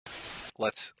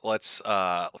Let's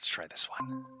try this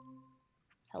one.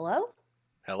 Hello?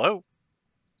 Hello?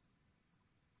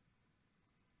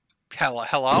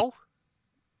 Hello?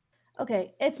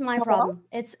 Okay, it's my problem.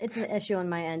 It's an issue on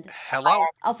my end. Hello?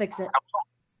 I'll fix it.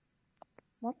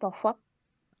 What the fuck?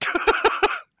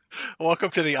 Welcome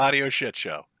to the audio shit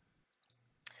show.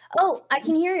 Oh, I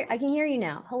can hear you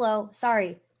now. Hello.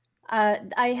 Sorry.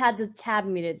 I had the tab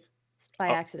muted by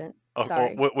accident.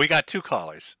 Sorry. Well, we got two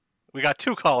callers. We got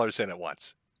two callers in at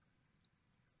once.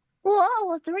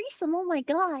 Whoa, a threesome! Oh my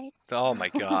god. Oh my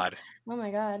god. Oh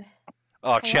my god.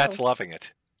 Oh, chat's loving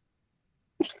it.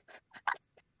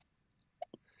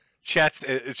 Chat's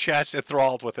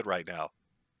enthralled with it right now.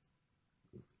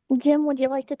 Jim, would you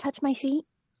like to touch my feet?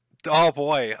 Oh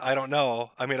boy, I don't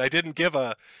know. I mean, I didn't give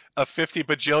a $50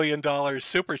 bajillion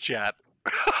super chat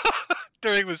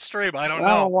during the stream. I don't know.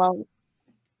 Oh well,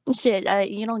 shit.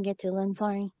 You don't get to then.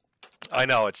 Sorry. I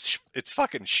know it's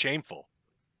fucking shameful.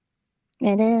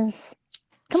 It is.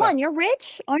 Come on, you're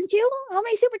rich, aren't you? How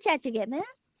many super chats you get, man?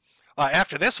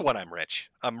 After this one, I'm rich.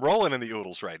 I'm rolling in the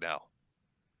oodles right now.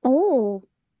 Oh.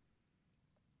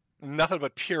 Nothing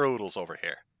but pure oodles over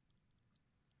here.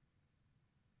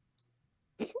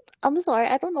 I'm sorry.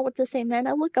 I don't know what to say, man.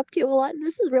 I look up to you a lot.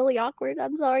 This is really awkward.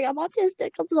 I'm sorry. I'm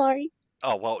autistic. I'm sorry.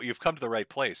 Oh, well, you've come to the right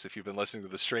place if you've been listening to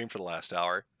the stream for the last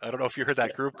hour. I don't know if you heard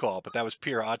that group call, but that was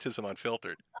pure autism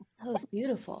unfiltered. That was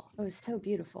beautiful. It was so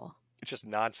beautiful. It's just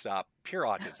nonstop, pure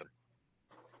autism.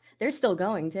 They're still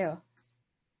going, too.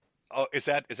 Oh, is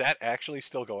that actually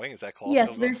still going? Is that call yes,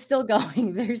 still they're going? still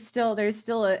going. There's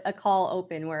still a call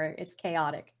open where it's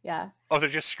chaotic. Yeah. Oh, they're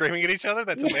just screaming at each other?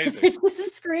 That's amazing. They're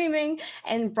just screaming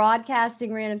and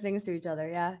broadcasting random things to each other.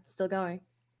 Yeah, it's still going.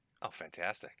 Oh,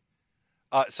 fantastic.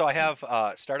 So I have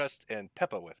Stardust and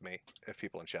Pippa with me, if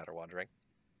people in chat are wondering.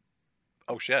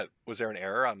 Oh, shit. Was there an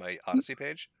error on my Odyssey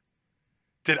page?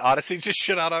 Did Odyssey just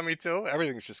shit out on me, too?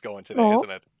 Everything's just going today, isn't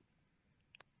it?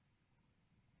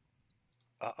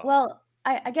 Uh-oh. Well,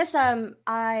 I guess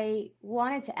I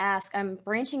wanted to ask, I'm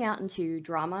branching out into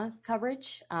drama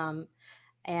coverage,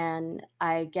 and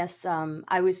I guess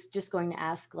I was just going to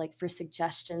ask like for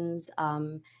suggestions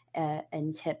and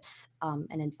tips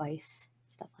and advice,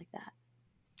 stuff like that.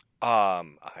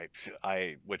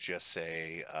 I would just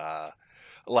say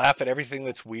laugh at everything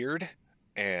that's weird,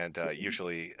 and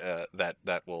usually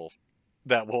that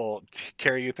will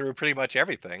carry you through pretty much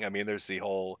everything. I mean, there's the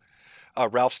whole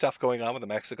Ralph stuff going on with the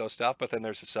Mexico stuff, but then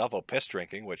there's the Salvo piss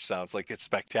drinking, which sounds like it's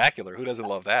spectacular. Who doesn't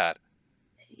love that?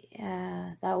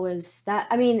 Yeah, that was that.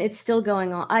 I mean, it's still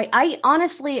going on. I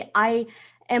honestly, I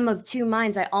am of two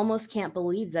minds. I almost can't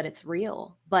believe that it's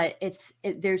real, but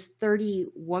there's 30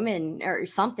 women or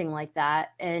something like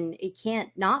that, and it can't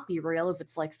not be real if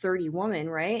it's like 30 women,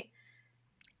 right?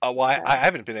 Well, I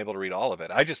haven't been able to read all of it.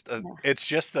 I just it's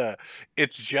just the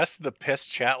piss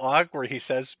chat log where he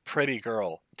says "pretty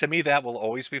girl." To me, that will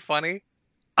always be funny.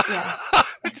 Yeah.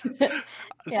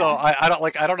 So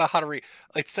I don't know how to read.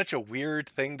 It's such a weird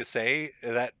thing to say.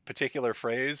 That particular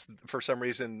phrase, for some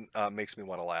reason, makes me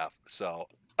want to laugh. So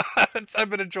I've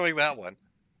been enjoying that one.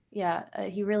 Yeah,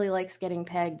 he really likes getting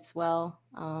pegged as well.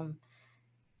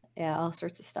 Yeah, all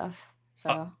sorts of stuff.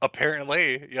 So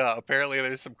apparently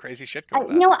there's some crazy shit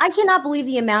going on. No, I cannot believe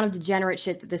the amount of degenerate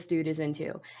shit that this dude is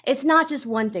into. It's not just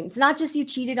one thing. It's not just you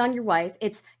cheated on your wife.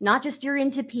 It's not just you're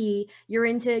into pee. You're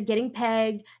into getting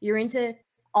pegged. You're into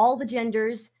all the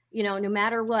genders, no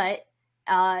matter what.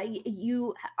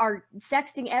 You are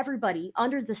sexting everybody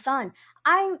under the sun.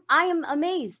 I am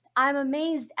amazed. I'm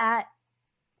amazed at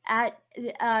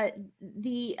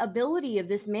the ability of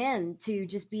this man to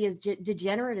just be as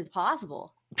degenerate as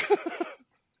possible.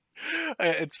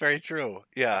 It's very true.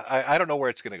 Yeah, I don't know where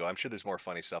it's going to go. I'm sure there's more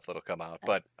funny stuff that'll come out,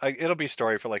 but it'll be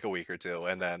story for like a week or two,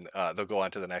 and then they'll go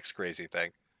on to the next crazy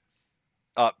thing.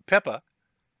 Pippa,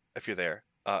 if you're there,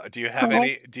 do you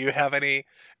have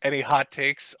any hot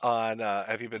takes on?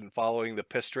 Have you been following the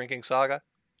piss drinking saga?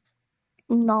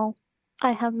 No,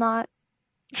 I have not.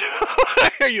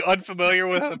 Are you unfamiliar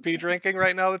with the pee drinking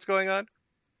right now that's going on?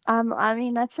 I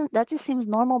mean that just seems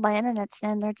normal by internet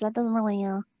standards. That doesn't really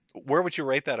Where would you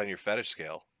rate that on your fetish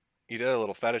scale? You did a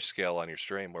little fetish scale on your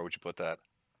stream. Where would you put that?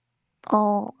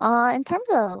 Oh, in terms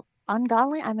of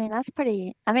ungodly, I mean that's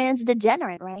pretty. I mean it's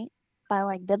degenerate, right? By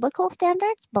like biblical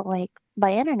standards, but like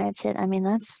by internet shit, I mean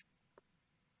that's.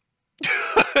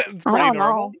 It's pretty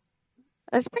normal.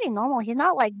 It's pretty normal. He's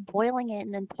not like boiling it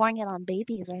and then pouring it on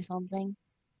babies or something.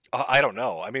 I don't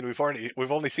know. I mean,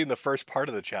 we've only seen the first part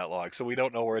of the chat log, so we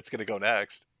don't know where it's going to go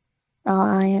next.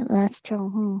 That's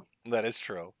true. That is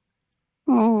true.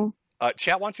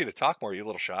 Chat wants you to talk more. Are you a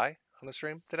little shy on the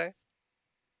stream today?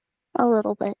 A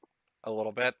little bit. A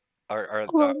little bit? Are are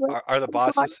Well, are, like, are are the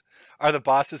I'm sorry.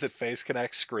 bosses at Face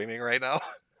Connect screaming right now?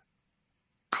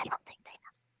 I don't think they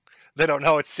They don't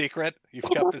know it's secret. You've know.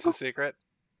 I kept don't this a know. secret.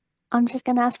 I'm just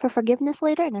gonna ask for forgiveness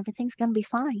later, and everything's gonna be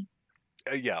fine.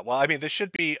 Yeah, well, I mean, this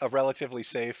should be a relatively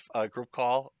safe group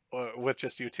call with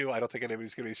just you two. I don't think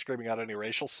anybody's going to be screaming out any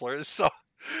racial slurs. So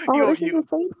Oh, you this is you a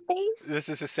safe space. this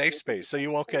is a safe space, so you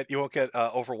won't get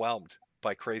overwhelmed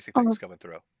by crazy things Oh, coming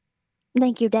through.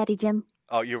 thank you, Daddy Jim.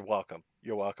 Oh, you're welcome.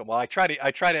 You're welcome. Well, I try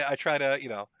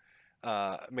to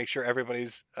make sure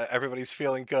everybody's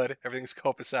feeling good. Everything's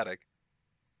copacetic.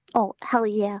 Oh, hell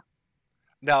yeah.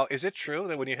 Now, is it true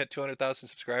that when you hit 200,000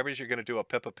 subscribers, you're going to do a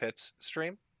Pippa Pits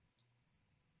stream?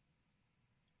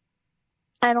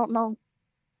 I don't know.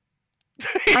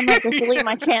 I might just delete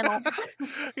my channel.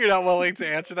 You're not willing to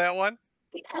answer that one?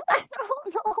 I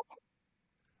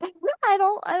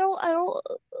don't know. I don't.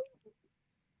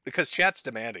 Because chat's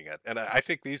demanding it, and I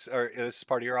think this is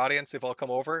part of your audience. They've all come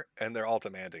over, and they're all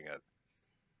demanding it.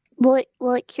 Will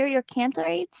it cure your cancer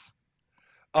AIDS?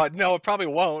 No, it probably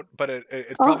won't, but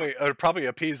Oh, it'd probably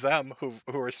appease them who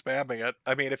are spamming it.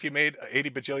 I mean, if you made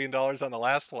 $80 bajillion on the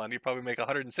last one, you probably make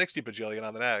 160 bajillion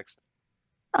on the next.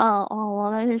 oh,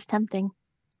 well, that is tempting.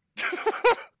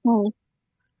 Oh,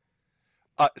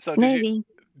 So maybe.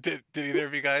 did either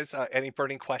of you guys any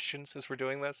burning questions as we're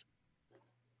doing this?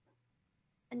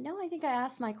 No, I think I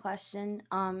asked my question.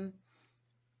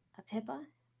 Pippa?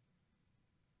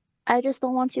 I just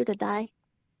don't want you to die.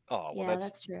 Oh, well, Yeah,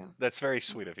 that's true. that's very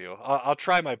sweet of you. I'll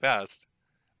try my best.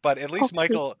 But Okay. At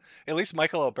least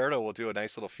Michael Alberto will do a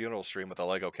nice little funeral stream with a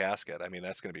Lego casket. I mean,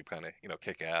 that's going to be kind of,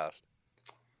 kick ass.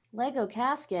 Lego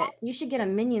casket. You should get a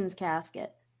Minions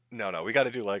casket. No, we got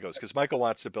to do Legos because Michael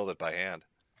wants to build it by hand.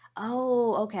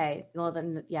 Oh, okay. Well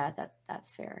then, yeah,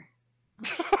 that's fair.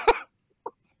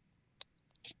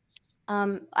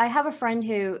 I have a friend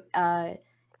who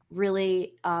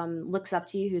really looks up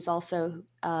to you, who's also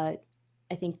I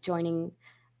think joining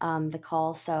the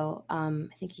call. So I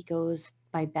think he goes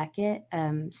by Beckett.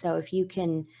 So if you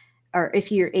can, or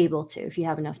if you're able to, if you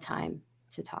have enough time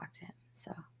to talk to him.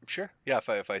 So Sure. Yeah,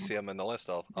 if I see him in the list,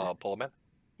 I'll pull him in.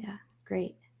 yeah,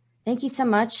 great. Thank you so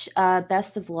much.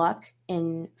 Best of luck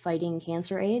in fighting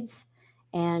cancer AIDS,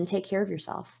 and take care of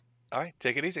yourself. All right,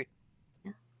 take it easy.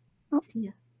 Yeah. Oh, See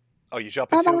ya. Oh, you jump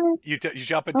bye into bye. you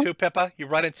jump Oh, into Pippa. You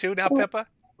run into now, oh, Pippa.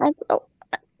 oh.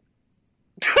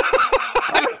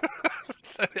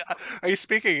 Are you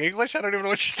speaking English? I don't even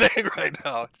know what you're saying right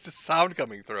now. It's just sound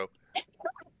coming through.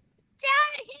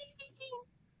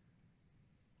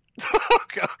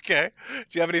 Okay.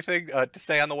 Do you have anything to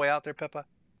say on the way out there, Pippa?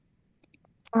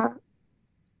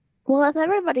 Well, if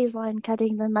everybody's line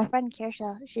cutting, then my friend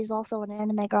Kirsha, she's also an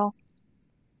anime girl.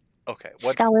 Okay.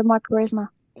 She's got way more charisma.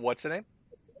 What's the name?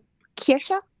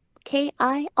 Kirsha,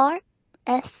 Kirsche.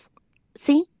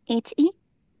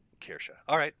 Kirsha.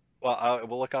 All right. Well,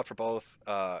 we'll look out for both.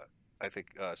 I think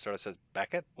sort of says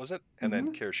Beckett, was it? And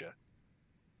then Kirsha.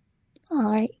 All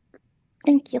right.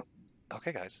 Thank you.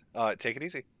 Okay, guys. Take it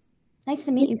easy. Nice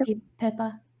to meet you,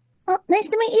 Pippa. Oh, nice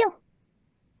to meet you.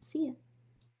 See ya.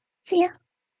 See ya.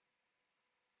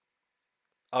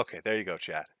 Okay, there you go,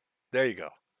 chat. There you go.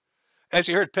 As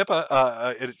you heard,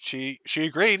 Pippa, she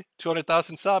agreed.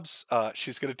 200,000 subs.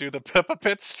 She's going to do the Pippa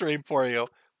Pit stream for you.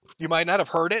 You might not have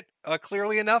heard it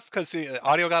clearly enough because the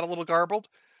audio got a little garbled,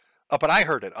 but I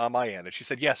heard it on my end. And she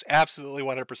said, yes, absolutely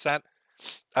 100%.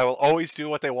 I will always do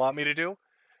what they want me to do.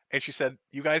 And she said,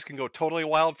 you guys can go totally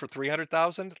wild for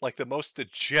 300,000, like the most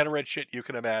degenerate shit you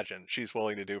can imagine. She's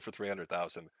willing to do for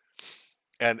 300,000.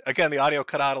 And again, the audio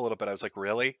cut out a little bit. I was like,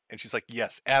 really? And she's like,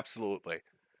 yes, absolutely.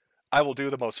 I will do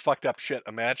the most fucked up shit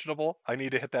imaginable. I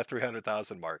need to hit that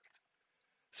 300,000 mark.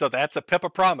 So that's a Pippa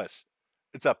promise.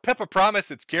 It's a Pippa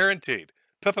promise. It's guaranteed.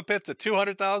 Pippa Pit's at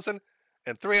 200,000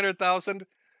 and 300,000.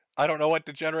 I don't know what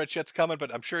degenerate shit's coming,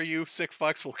 but I'm sure you sick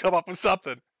fucks will come up with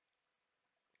something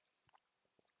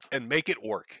and make it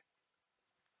work.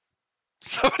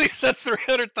 Somebody said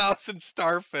 300,000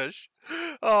 starfish.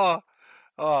 Oh,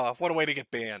 what a way to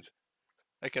get banned.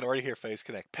 I can already hear Face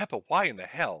Connect. Pippa, why in the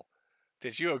hell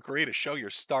did you agree to show your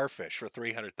starfish for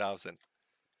 300,000?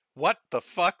 What the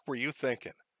fuck were you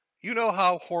thinking? You know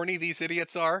how horny these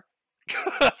idiots are?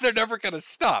 They're never going to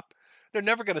stop. They're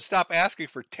never going to stop asking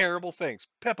for terrible things.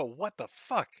 Pippa, what the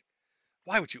fuck?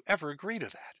 Why would you ever agree to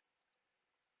that?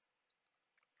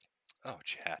 Oh,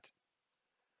 chat.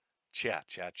 Chat.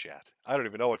 I don't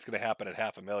even know what's going to happen at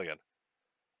 500,000.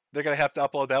 They're going to have to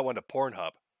upload that one to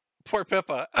Pornhub. Poor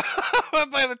Pippa.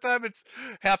 By the time it's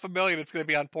 500,000, it's going to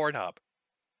be on Pornhub.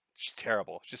 It's just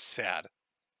terrible. It's just sad.